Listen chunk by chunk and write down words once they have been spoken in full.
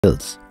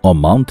hills or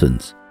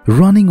mountains,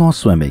 running or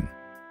swimming.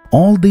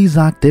 All these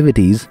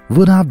activities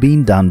would have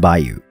been done by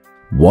you.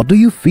 What do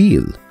you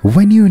feel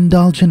when you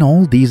indulge in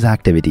all these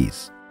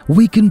activities?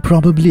 We can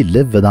probably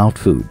live without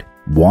food,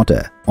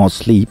 water or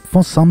sleep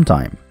for some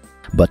time.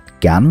 But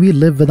can we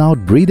live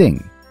without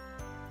breathing?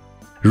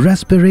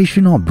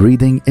 Respiration or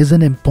breathing is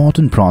an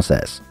important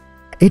process.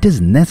 It is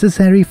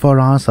necessary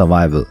for our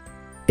survival.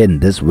 In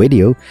this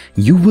video,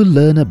 you will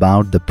learn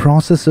about the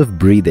process of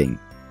breathing.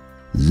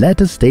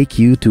 Let us take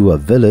you to a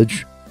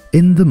village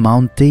in the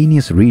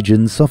mountainous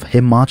regions of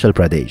Himachal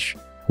Pradesh,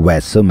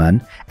 where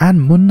Suman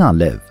and Munna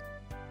live.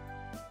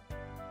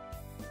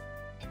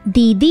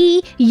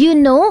 Didi,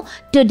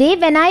 today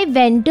when I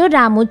went to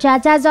Ramu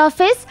Chacha's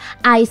office,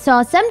 I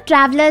saw some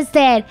travelers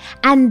there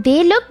and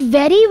they looked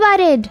very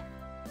worried.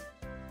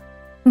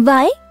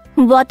 Why?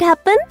 What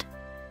happened?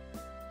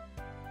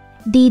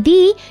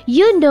 Didi,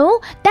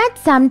 that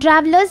some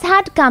travelers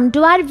had come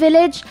to our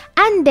village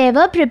and they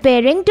were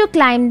preparing to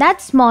climb that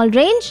small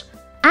range.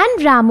 And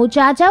Ramu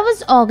Chacha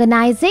was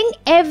organizing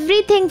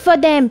everything for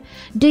them.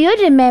 Do you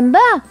remember?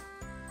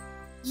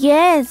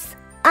 Yes,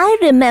 I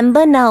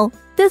remember now.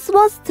 This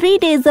was 3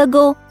 days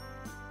ago.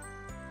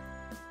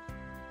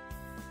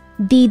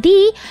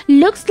 Didi,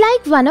 looks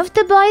like one of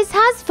the boys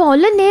has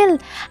fallen ill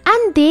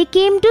and they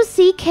came to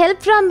seek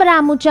help from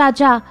Ramu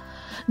Chacha.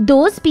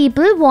 Those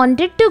people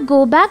wanted to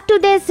go back to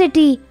their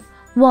city.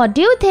 What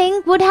do you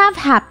think would have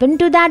happened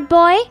to that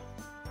boy?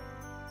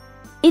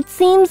 It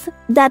seems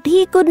that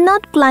he could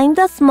not climb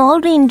the small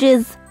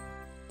ranges.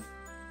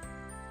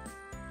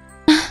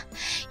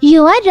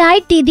 You are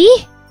right, Didi.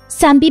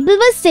 Some people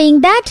were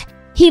saying that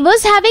he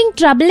was having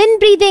trouble in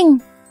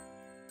breathing.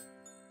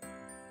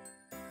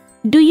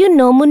 Do you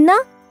know, Munna?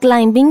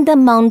 Climbing the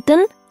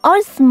mountain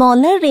or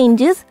smaller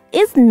ranges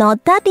is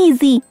not that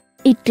easy.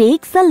 It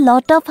takes a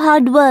lot of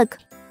hard work.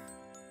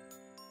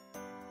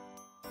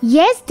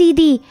 Yes,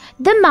 Didi.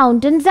 The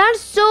mountains are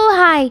so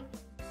high.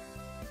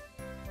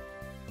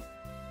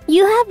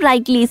 You have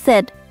rightly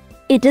said.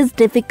 It is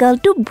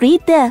difficult to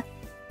breathe there.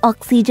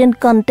 Oxygen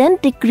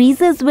content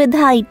decreases with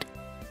height.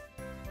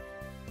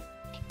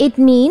 It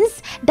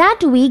means that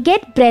we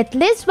get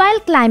breathless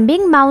while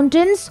climbing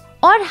mountains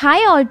or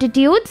high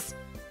altitudes.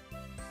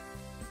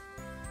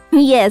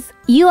 Yes,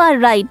 you are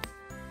right.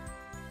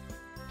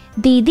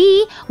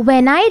 Didi,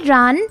 when I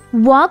run,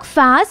 walk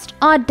fast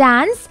or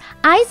dance,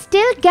 I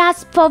still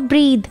gasp for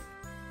breath.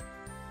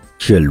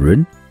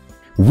 Children,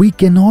 we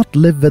cannot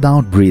live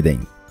without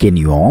breathing. Can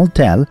you all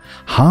tell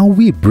how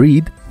we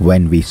breathe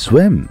when we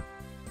swim?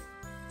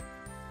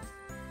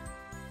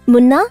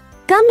 Munna,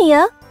 come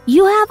here.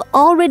 You have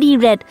already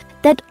read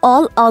that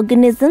all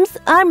organisms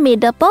are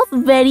made up of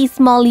very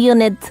small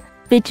units,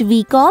 which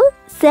we call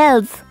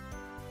cells.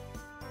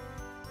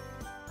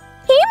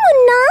 Hey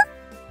Munna,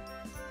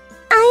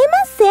 I am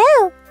a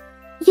cell.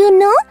 You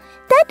know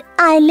that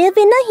I live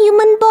in a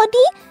human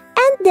body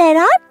and there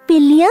are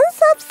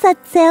billions of such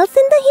cells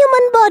in the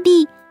human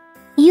body.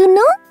 You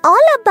know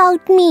all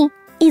about me,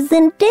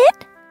 isn't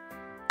it?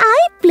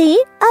 I play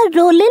a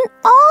role in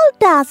all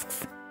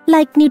tasks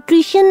like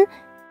nutrition,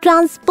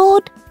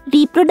 transport,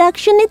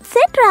 reproduction,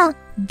 etc.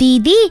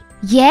 Didi,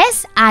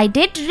 yes, I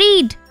did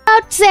read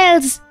about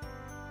cells.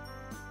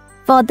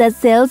 For the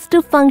cells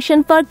to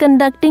function for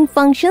conducting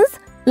functions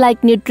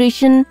like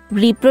nutrition,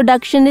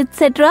 reproduction,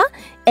 etc.,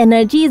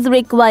 energy is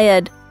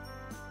required.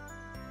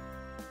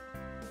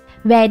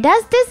 Where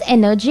does this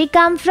energy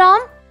come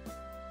from?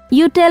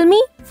 You tell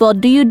me,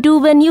 what do you do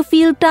when you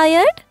feel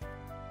tired?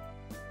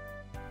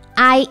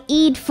 I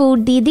eat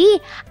food, Didi.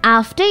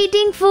 After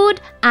eating food,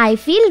 I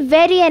feel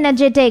very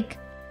energetic.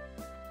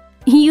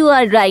 You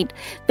are right.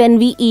 When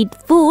we eat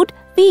food,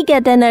 we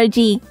get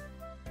energy.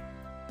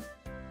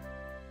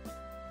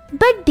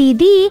 But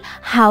Didi,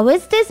 how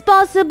is this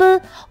possible?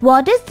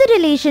 What is the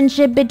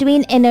relationship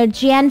between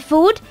energy and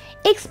food?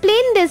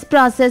 Explain this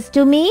process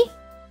to me.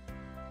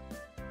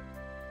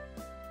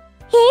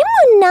 Hey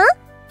Munna,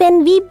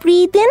 when we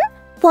breathe in,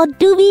 what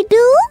do we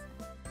do?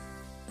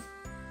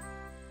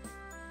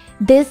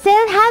 This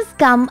cell has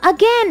come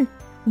again.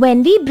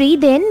 When we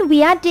breathe in,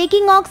 we are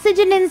taking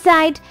oxygen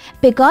inside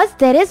because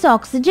there is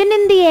oxygen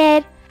in the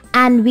air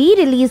and we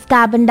release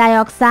carbon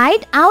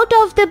dioxide out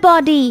of the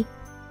body.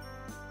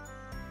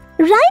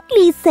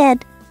 Rightly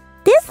said.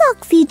 This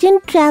oxygen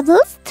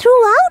travels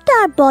throughout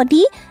our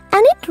body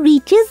and it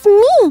reaches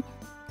me.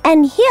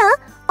 And here,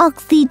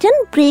 oxygen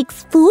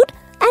breaks food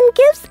and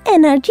gives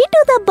energy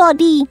to the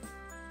body.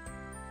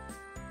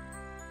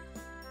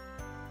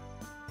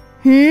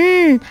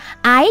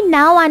 I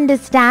now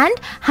understand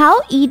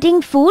how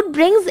eating food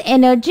brings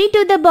energy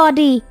to the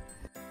body.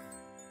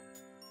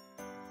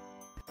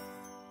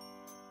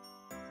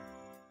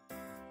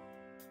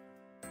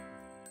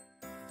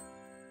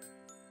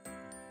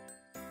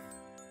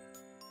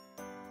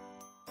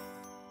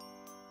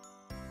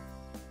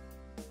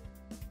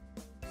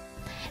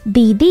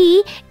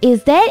 Didi,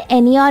 is there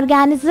any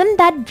organism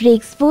that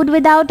breaks food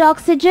without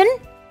oxygen?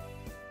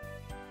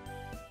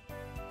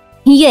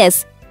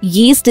 Yes,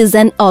 yeast is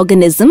an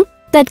organism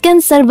that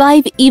can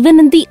survive even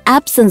in the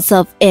absence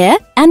of air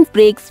and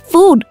breaks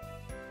food.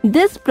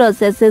 This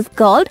process is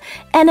called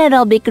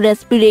anaerobic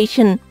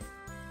respiration.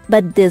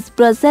 But this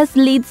process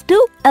leads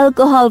to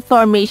alcohol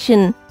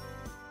formation.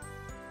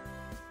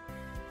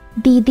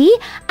 Didi,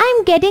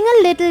 I'm getting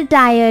a little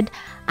tired.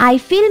 I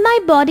feel my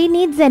body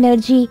needs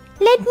energy.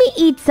 Let me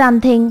eat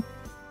something.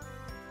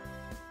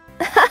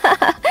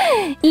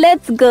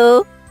 Let's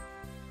go.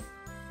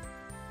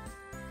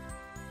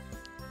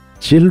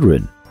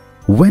 Children,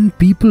 when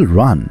people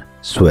run,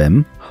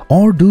 swim,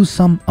 or do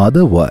some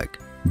other work,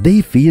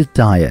 they feel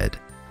tired,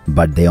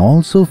 but they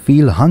also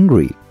feel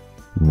hungry.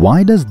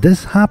 Why does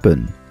this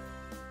happen?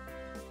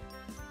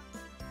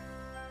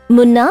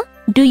 Munna,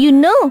 do you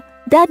know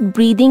that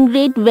breathing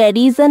rate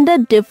varies under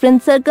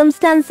different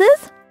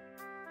circumstances?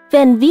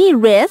 When we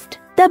rest,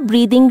 the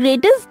breathing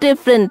rate is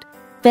different.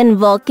 When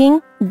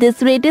walking,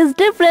 this rate is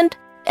different.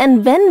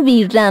 And when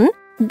we run,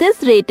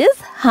 this rate is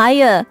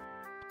higher.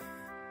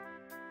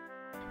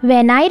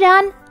 When I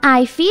run,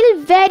 I feel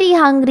very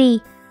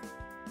hungry.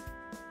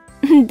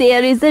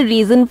 There is a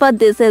reason for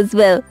this as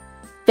well.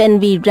 When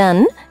we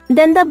run,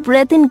 then the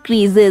breath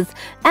increases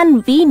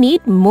and we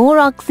need more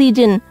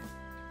oxygen.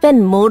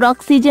 When more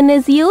oxygen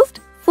is used,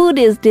 food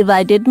is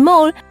divided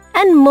more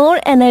and more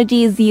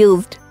energy is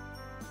used.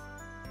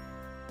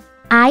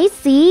 I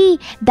see.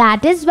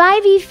 That is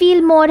why we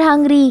feel more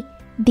hungry.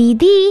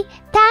 Didi,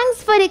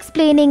 thanks for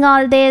explaining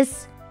all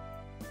this.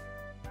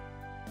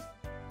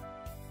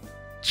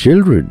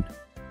 Children,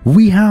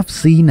 we have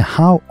seen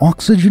how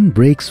oxygen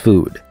breaks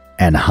food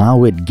and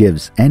how it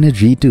gives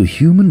energy to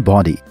human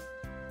body.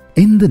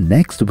 In the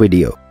next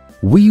video,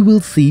 we will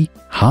see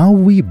how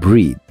we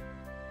breathe.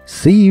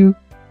 See you.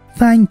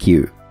 Thank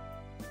you.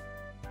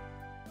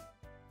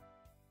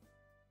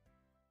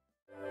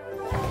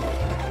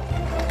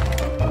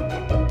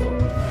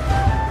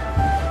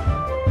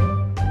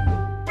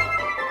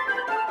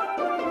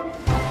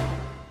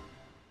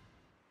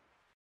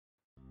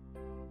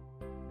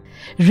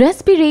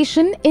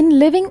 Respiration in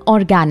Living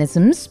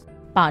Organisms,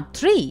 Part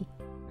 3.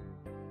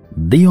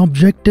 The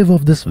objective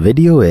of this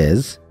video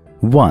is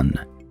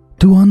 1.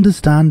 To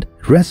understand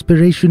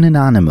respiration in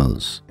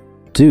animals.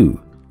 2.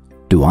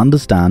 To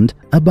understand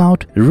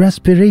about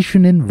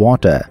respiration in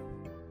water.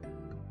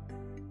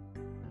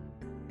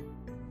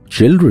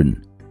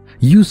 Children,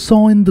 you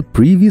saw in the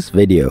previous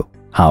video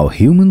how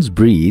humans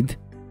breathe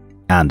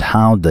and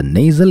how the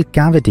nasal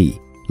cavity,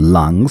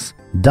 lungs,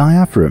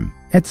 diaphragm,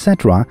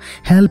 etc.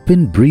 help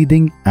in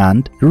breathing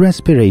and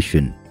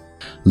respiration.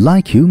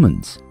 Like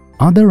humans,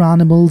 other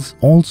animals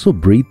also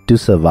breathe to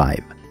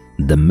survive.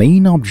 The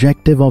main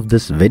objective of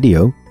this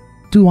video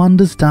to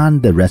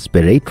understand the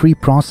respiratory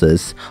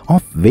process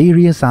of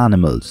various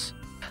animals.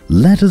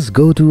 Let us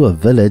go to a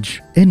village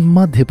in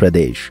Madhya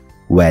Pradesh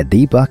where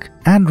Deepak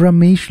and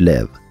Ramesh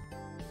live.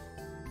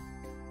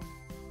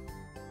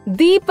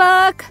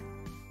 Deepak!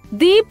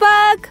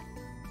 Deepak!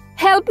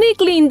 Help me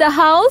clean the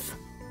house.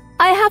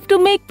 I have to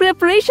make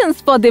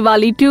preparations for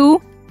Diwali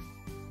too.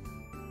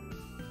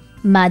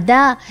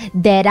 Mother,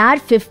 there are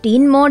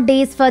 15 more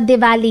days for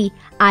Diwali.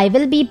 I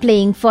will be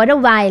playing for a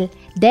while.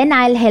 Then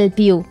I'll help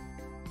you.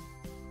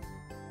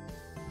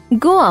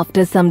 Go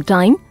after some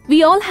time.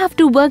 We all have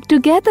to work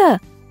together.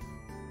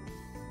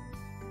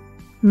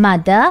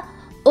 Mother,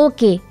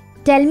 okay.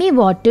 Tell me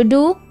what to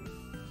do.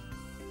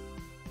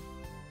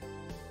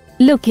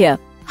 Look here.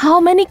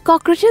 How many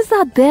cockroaches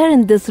are there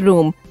in this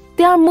room?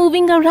 They are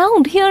moving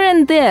around here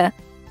and there.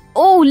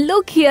 Oh,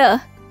 look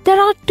here. There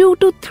are 2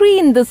 to 3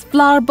 in this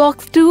flower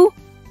box too.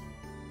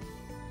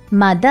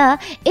 Mother,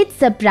 it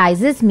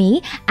surprises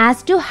me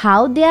as to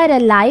how they are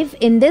alive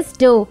in this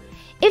dough.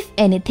 If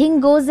anything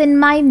goes in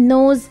my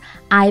nose,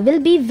 I will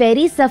be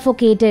very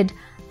suffocated.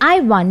 I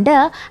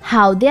wonder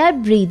how they are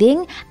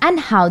breathing and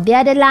how they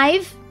are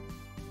alive.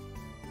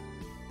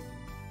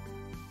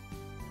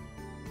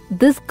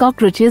 These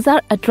cockroaches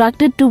are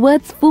attracted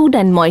towards food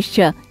and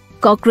moisture.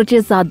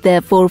 Cockroaches are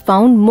therefore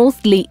found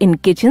mostly in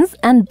kitchens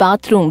and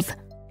bathrooms.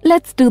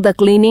 Let's do the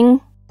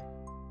cleaning.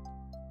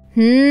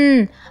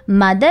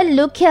 Mother,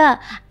 look here.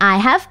 I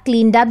have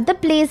cleaned up the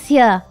place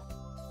here.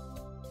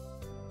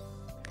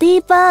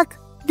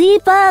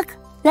 Deepak,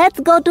 let's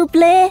go to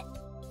play.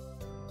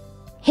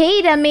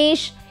 Hey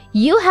Ramesh,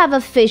 you have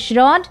a fish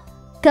rod?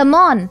 Come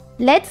on,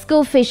 let's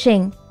go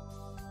fishing.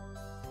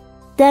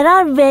 There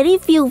are very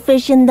few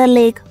fish in the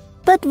lake,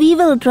 but we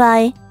will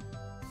try.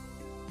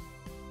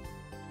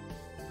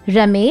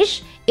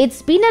 Ramesh,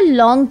 it's been a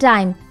long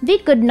time. We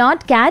could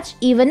not catch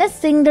even a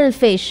single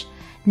fish.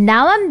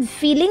 Now I'm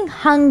feeling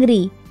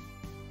hungry.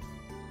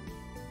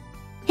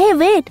 Hey,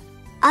 wait.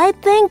 I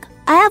think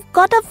I have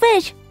caught a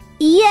fish.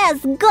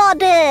 Yes, got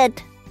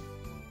it.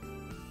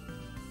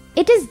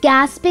 It is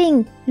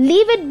gasping.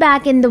 Leave it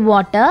back in the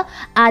water,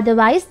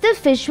 otherwise the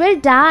fish will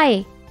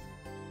die.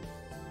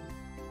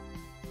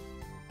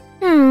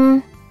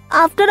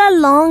 After a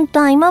long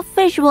time, a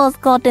fish was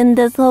caught in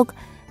this hook,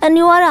 and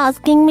you are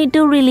asking me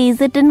to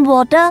release it in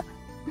water?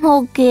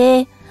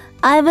 Okay,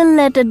 I will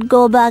let it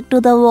go back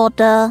to the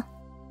water.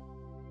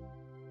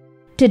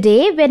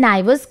 Today, when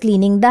I was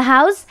cleaning the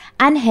house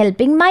and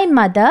helping my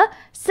mother,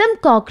 some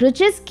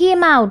cockroaches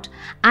came out.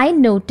 I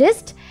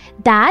noticed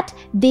that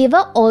they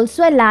were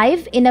also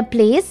alive in a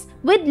place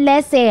with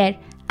less air.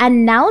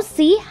 And now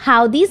see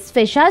how these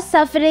fish are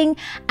suffering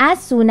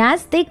as soon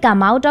as they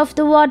come out of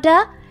the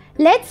water.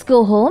 Let's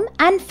go home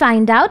and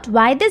find out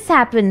why this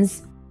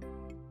happens.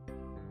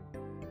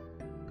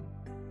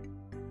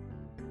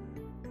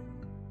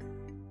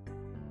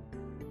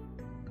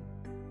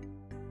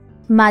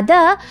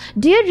 Mother,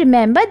 do you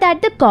remember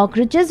that the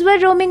cockroaches were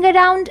roaming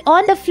around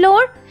on the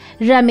floor?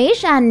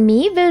 Ramesh and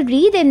me will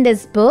read in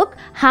this book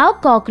how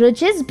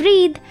cockroaches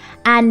breathe,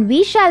 and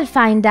we shall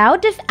find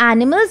out if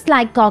animals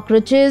like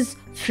cockroaches,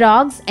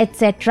 frogs,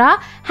 etc.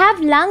 have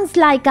lungs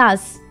like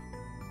us.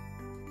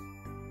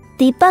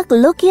 Deepak,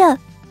 look here.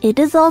 It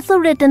is also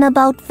written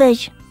about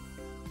fish.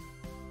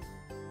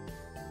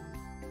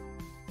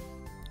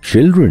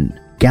 Children,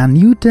 can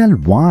you tell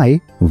why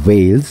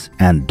whales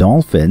and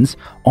dolphins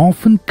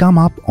often come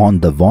up on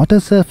the water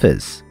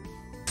surface?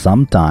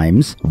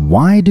 Sometimes,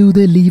 why do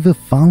they leave a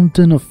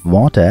fountain of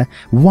water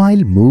while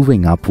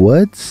moving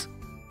upwards?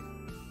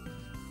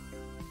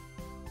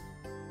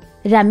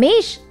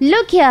 Ramesh,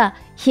 look here.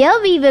 Here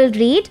we will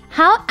read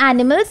how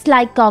animals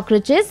like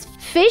cockroaches,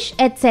 fish,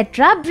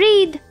 etc.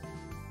 breathe.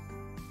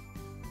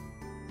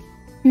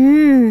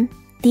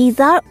 These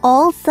are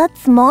all such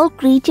small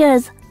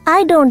creatures.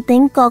 I don't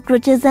think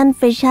cockroaches and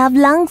fish have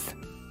lungs.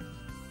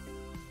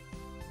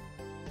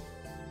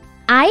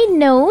 I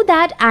know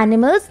that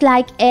animals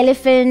like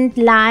elephant,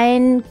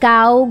 lion,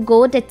 cow,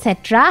 goat,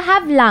 etc.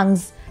 have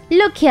lungs.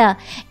 Look here,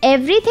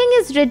 everything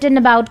is written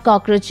about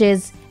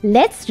cockroaches.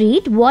 Let's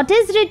read what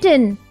is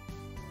written.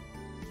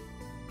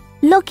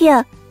 Look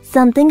here,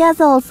 something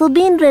has also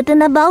been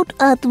written about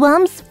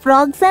earthworms,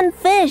 frogs and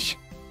fish.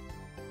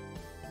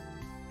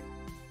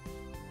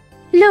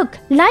 Look,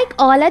 like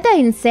all other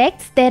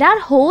insects, there are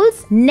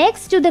holes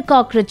next to the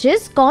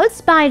cockroaches called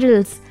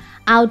spirals.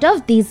 Out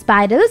of these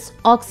spirals,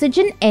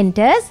 oxygen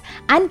enters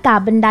and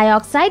carbon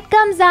dioxide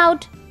comes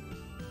out.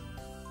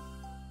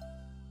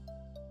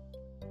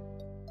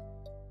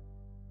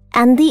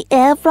 And the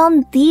air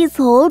from these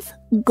holes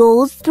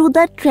goes through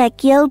the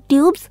tracheal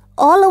tubes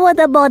all over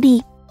the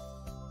body.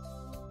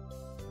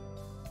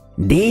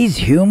 These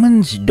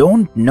humans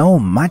don't know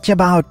much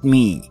about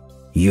me.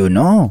 You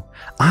know,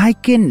 I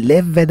can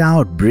live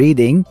without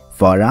breathing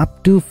for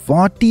up to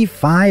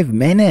 45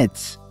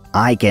 minutes.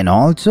 I can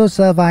also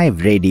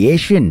survive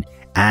radiation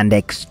and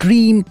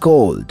extreme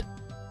cold.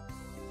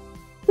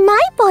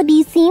 My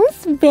body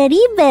seems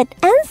very wet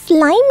and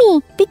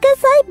slimy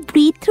because I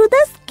breathe through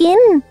the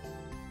skin.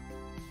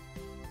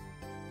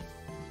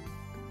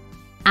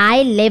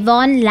 I live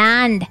on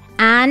land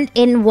and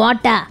in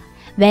water.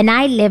 When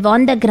I live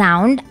on the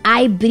ground,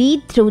 I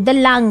breathe through the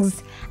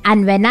lungs.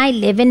 And when I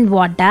live in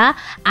water,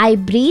 I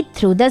breathe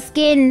through the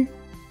skin.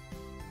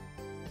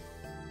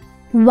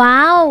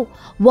 Wow,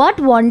 what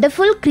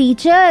wonderful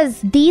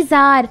creatures these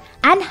are,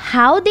 and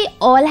how they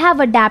all have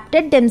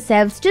adapted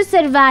themselves to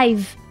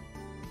survive.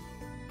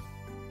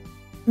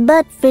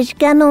 But fish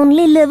can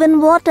only live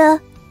in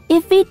water.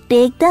 If we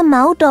take them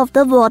out of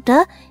the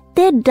water,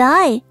 they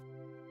die.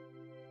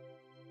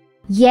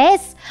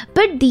 Yes,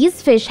 but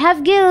these fish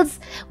have gills.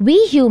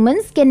 We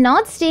humans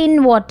cannot stay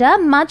in water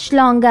much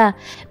longer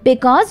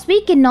because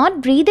we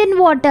cannot breathe in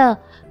water.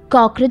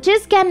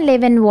 Cockroaches can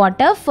live in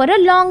water for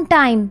a long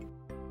time.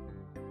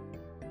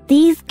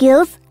 These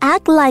gills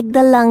act like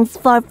the lungs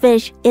for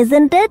fish,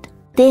 isn't it?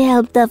 They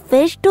help the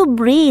fish to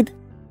breathe.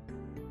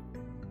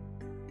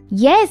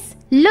 Yes,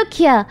 look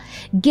here.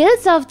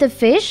 Gills of the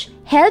fish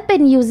help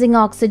in using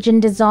oxygen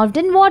dissolved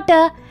in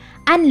water.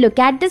 And look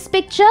at this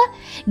picture.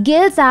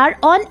 Gills are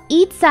on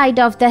each side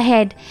of the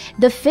head.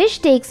 The fish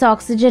takes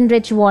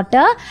oxygen-rich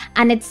water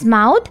and its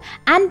mouth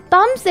and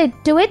pumps it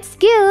to its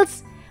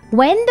gills.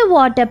 When the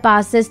water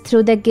passes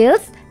through the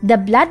gills, the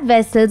blood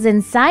vessels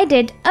inside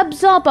it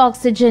absorb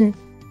oxygen.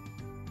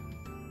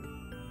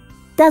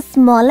 The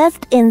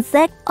smallest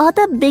insect or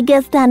the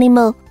biggest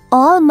animal,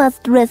 all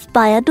must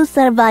respire to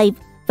survive,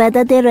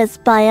 whether they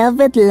respire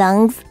with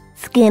lungs,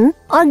 skin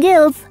or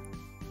gills.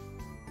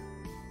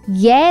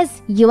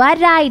 Yes, you are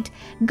right.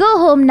 Go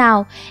home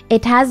now.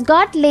 It has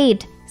got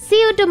late. See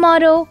you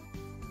tomorrow.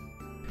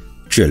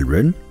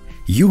 Children,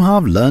 you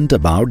have learnt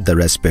about the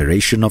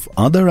respiration of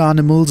other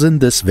animals in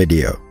this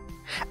video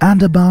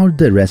and about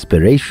the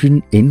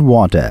respiration in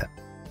water.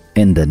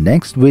 In the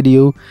next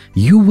video,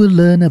 you will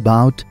learn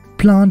about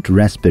plant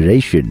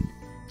respiration.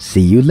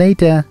 See you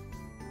later.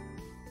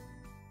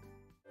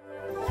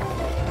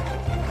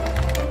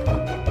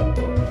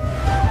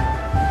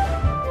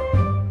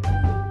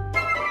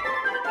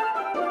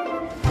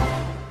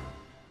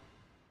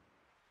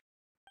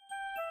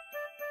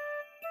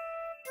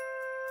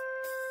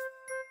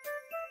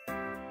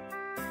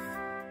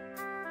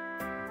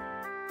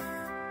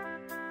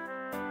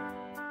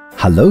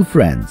 Hello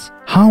friends,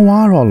 how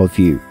are all of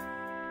you?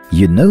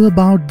 You know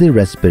about the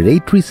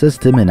respiratory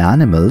system in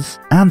animals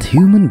and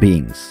human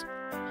beings.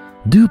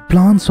 Do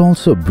plants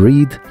also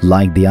breathe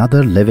like the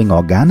other living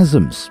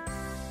organisms?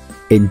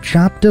 In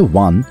Chapter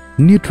 1,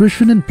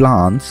 Nutrition in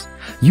Plants,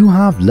 you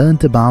have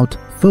learnt about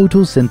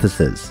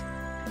photosynthesis.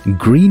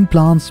 Green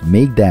plants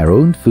make their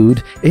own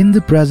food in the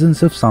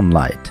presence of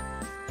sunlight.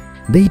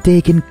 They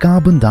take in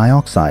carbon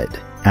dioxide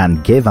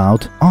and give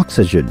out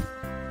oxygen.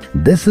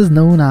 This is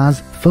known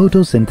as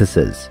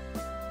photosynthesis.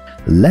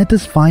 Let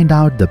us find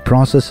out the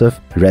process of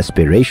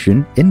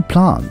respiration in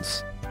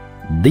plants.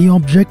 The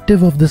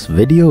objective of this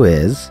video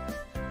is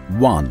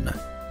 1.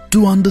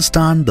 To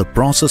understand the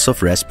process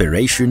of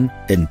respiration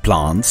in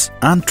plants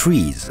and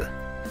trees.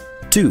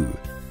 2.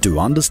 To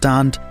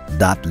understand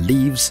that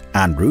leaves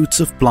and roots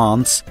of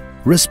plants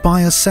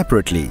respire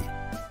separately.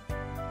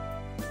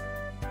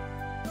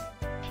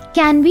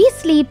 Can we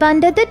sleep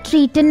under the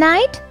tree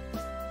tonight?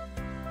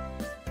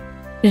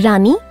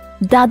 Rani,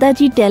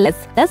 Dadaji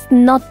tells us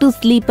not to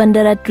sleep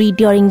under a tree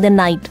during the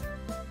night.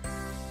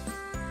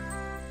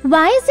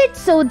 Why is it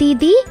so,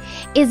 Didi?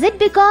 Is it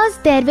because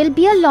there will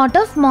be a lot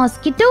of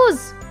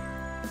mosquitoes?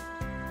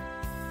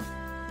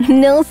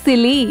 No,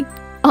 silly.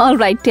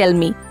 Alright, tell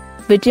me,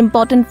 which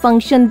important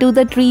function do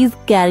the trees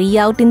carry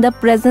out in the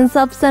presence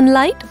of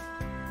sunlight?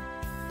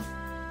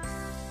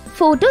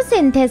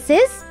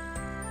 Photosynthesis?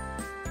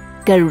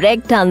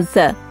 Correct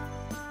answer.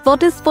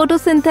 What is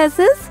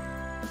photosynthesis?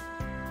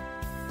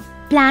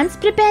 Plants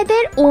prepare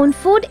their own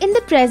food in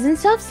the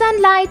presence of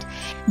sunlight.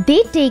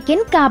 They take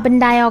in carbon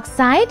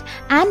dioxide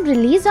and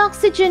release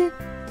oxygen.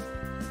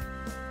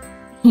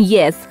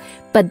 Yes,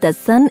 but the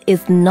sun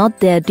is not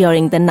there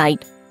during the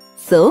night.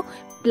 So,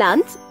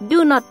 plants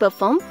do not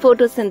perform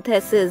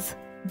photosynthesis,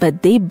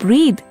 but they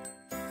breathe.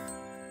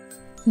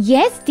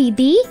 Yes,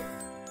 Didi.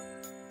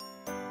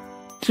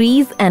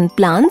 Trees and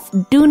plants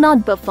do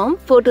not perform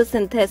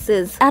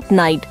photosynthesis at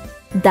night.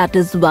 That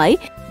is why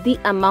the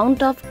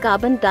amount of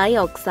carbon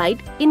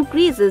dioxide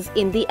increases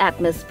in the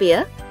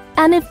atmosphere.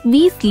 And if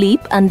we sleep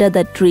under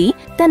the tree,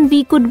 then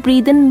we could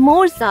breathe in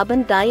more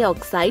carbon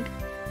dioxide.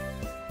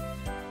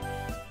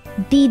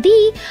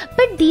 Didi,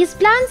 but these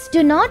plants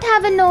do not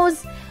have a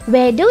nose.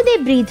 Where do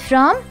they breathe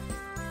from?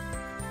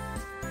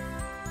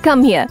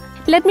 Come here,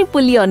 let me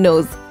pull your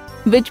nose.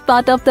 Which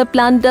part of the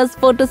plant does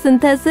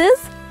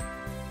photosynthesis?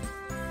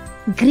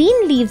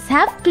 Green leaves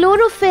have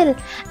chlorophyll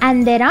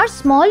and there are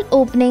small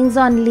openings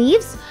on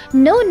leaves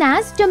known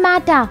as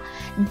stomata.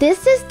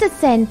 This is the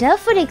center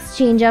for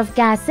exchange of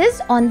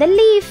gases on the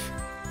leaf.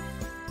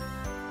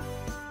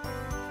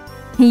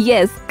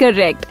 Yes,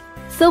 correct.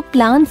 So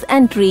plants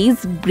and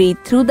trees breathe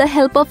through the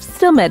help of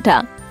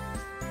stomata.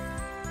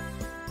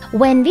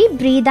 When we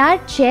breathe,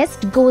 our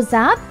chest goes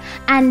up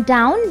and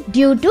down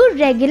due to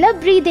regular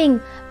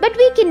breathing, but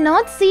we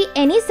cannot see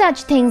any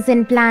such things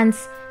in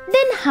plants.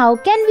 Then how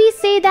can we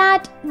say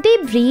that they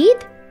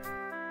breathe?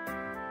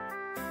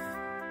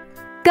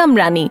 Come,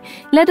 Rani,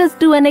 let us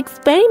do an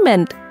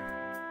experiment.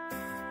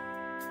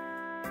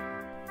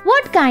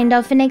 What kind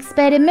of an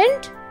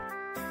experiment?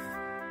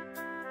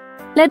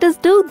 Let us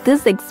do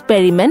this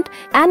experiment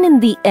and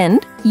in the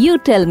end, you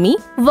tell me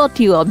what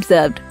you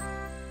observed.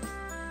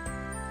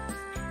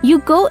 You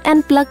go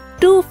and pluck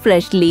 2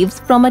 fresh leaves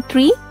from a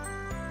tree.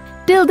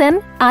 Till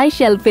then, I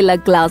shall fill a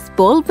glass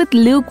bowl with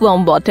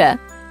lukewarm water.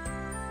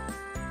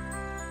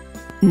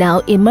 Now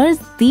immerse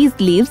these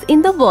leaves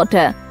in the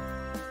water.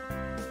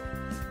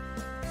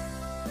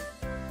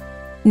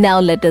 Now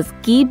let us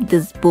keep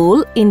this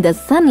bowl in the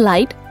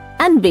sunlight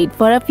and wait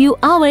for a few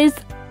hours.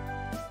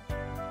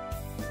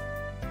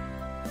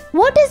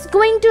 What is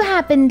going to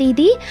happen,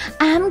 Didi?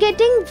 I am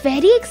getting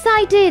very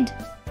excited.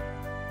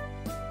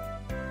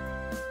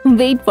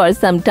 Wait for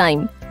some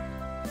time.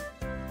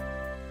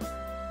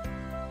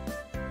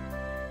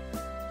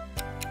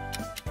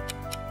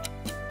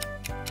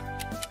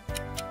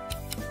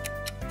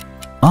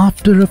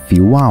 After a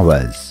few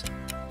hours.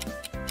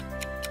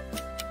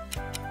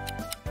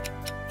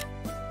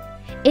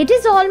 It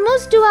is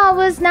almost 2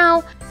 hours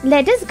now.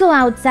 Let us go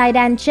outside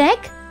and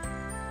check.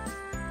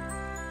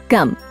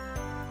 Come.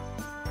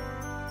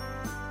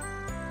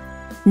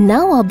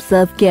 Now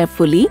observe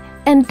carefully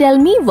and tell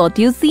me what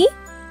you see.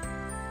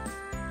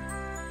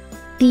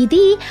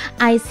 Didi,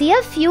 I see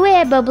a few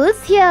air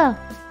bubbles here.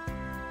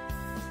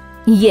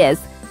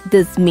 Yes,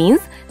 this means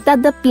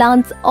that the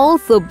plants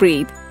also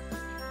breathe.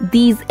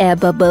 These air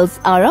bubbles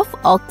are of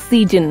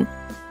oxygen.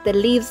 The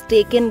leaves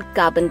take in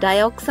carbon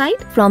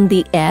dioxide from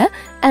the air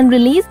and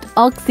released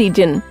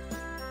oxygen.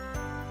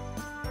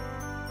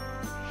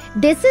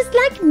 This is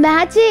like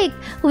magic.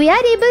 We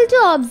are able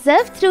to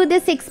observe through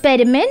this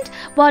experiment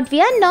what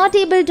we are not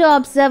able to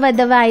observe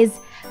otherwise.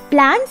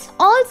 Plants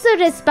also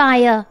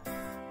respire.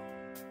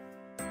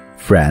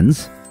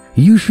 Friends,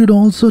 you should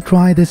also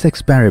try this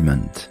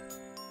experiment.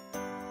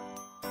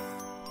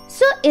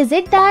 So is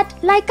it that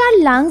like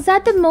our lungs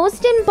are the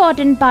most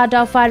important part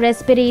of our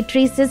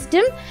respiratory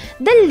system,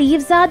 the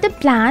leaves are the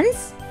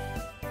plants?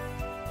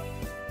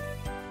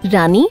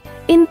 Rani,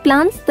 in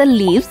plants the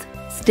leaves,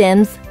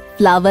 stems,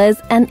 flowers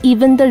and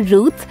even the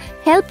roots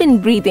help in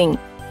breathing.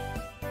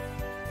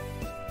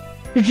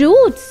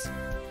 Roots?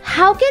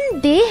 How can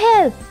they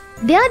help?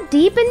 They are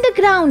deep in the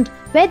ground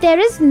where there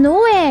is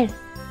no air.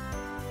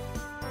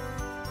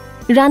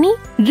 Rani,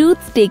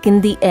 roots take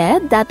in the air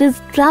that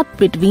is trapped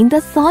between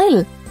the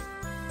soil.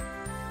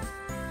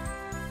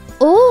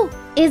 Oh,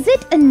 is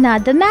it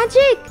another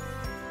magic?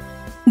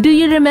 Do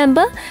you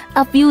remember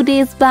a few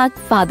days back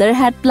father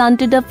had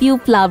planted a few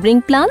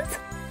flowering plants?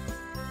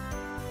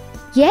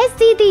 Yes,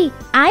 Didi,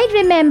 I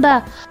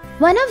remember.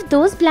 One of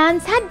those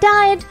plants had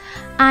died.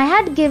 I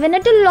had given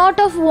it a lot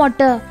of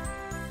water.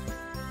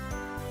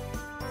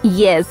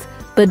 Yes,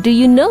 but do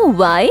you know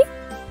why?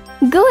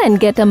 Go and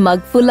get a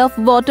mug full of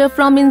water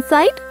from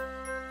inside.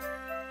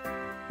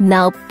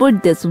 Now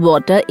put this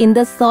water in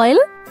the soil.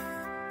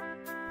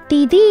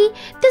 Didi,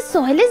 the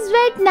soil is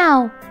wet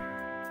now.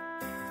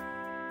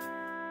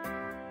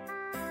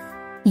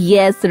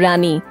 Yes,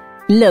 Rani.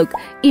 Look,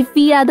 if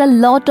we add a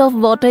lot of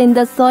water in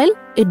the soil,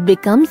 it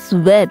becomes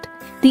wet.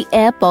 The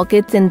air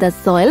pockets in the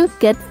soil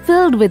get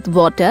filled with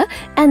water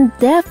and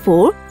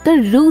therefore the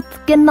roots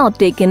cannot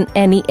take in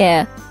any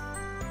air.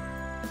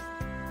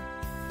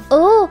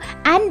 Oh,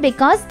 and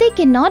because they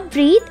cannot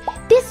breathe,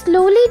 they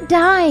slowly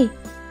die.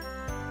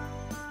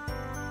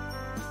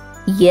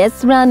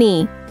 Yes,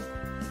 Rani.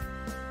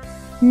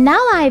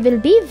 Now I will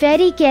be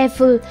very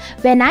careful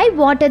when I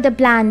water the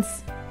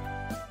plants.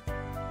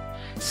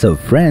 So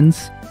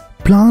friends,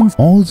 plants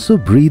also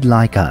breathe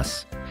like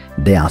us.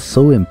 They are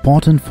so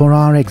important for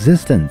our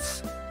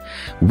existence.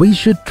 We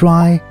should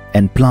try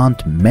and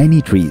plant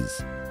many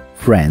trees.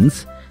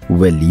 Friends,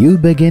 will you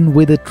begin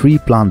with a tree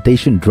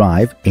plantation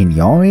drive in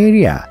your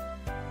area?